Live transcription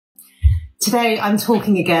Today I'm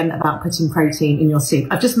talking again about putting protein in your soup.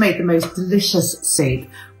 I've just made the most delicious soup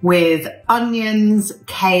with onions,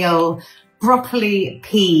 kale, broccoli,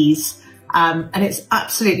 peas, and it's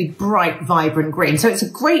absolutely bright, vibrant green. So it's a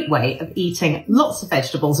great way of eating lots of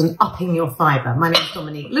vegetables and upping your fibre. My name is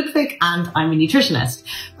Dominique Ludwig and I'm a nutritionist.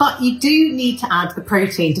 But you do need to add the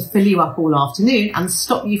protein to fill you up all afternoon and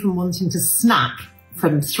stop you from wanting to snack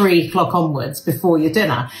from 3 o'clock onwards before your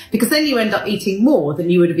dinner, because then you end up eating more than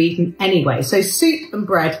you would have eaten anyway. So soup and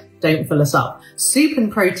bread don't fill us up. Soup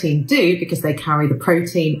and protein do, because they carry the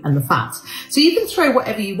protein and the fats. So you can throw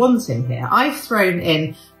whatever you want in here. I've thrown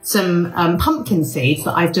in some pumpkin seeds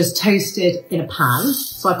that I've just toasted in a pan.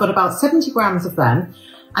 So I've got about 70 grams of them.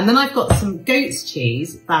 And then I've got some goat's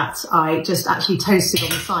cheese that I just actually toasted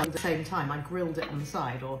on the side at the same time. I grilled it on the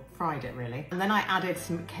side, or fried it really. And then I added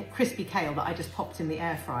some crispy kale that I just popped in the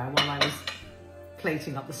air fryer while I was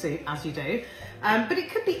plating up the soup, as you do. But it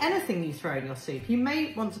could be anything you throw in your soup. You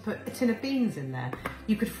may want to put a tin of beans in there.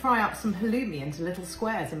 You could fry up some halloumi into little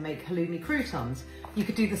squares and make halloumi croutons. You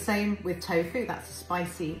could do the same with tofu. That's a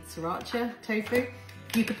spicy sriracha tofu.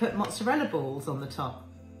 You could put mozzarella balls on the top.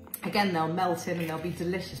 Again, they'll melt in and they'll be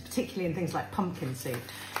delicious, particularly in things like pumpkin soup.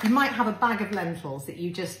 You might have a bag of lentils that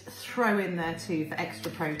you just throw in there too for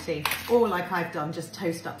extra protein, or like I've done, just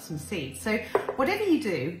toast up some seeds. So whatever you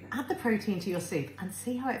do, add the protein to your soup and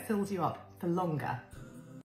see how it fills you up for longer.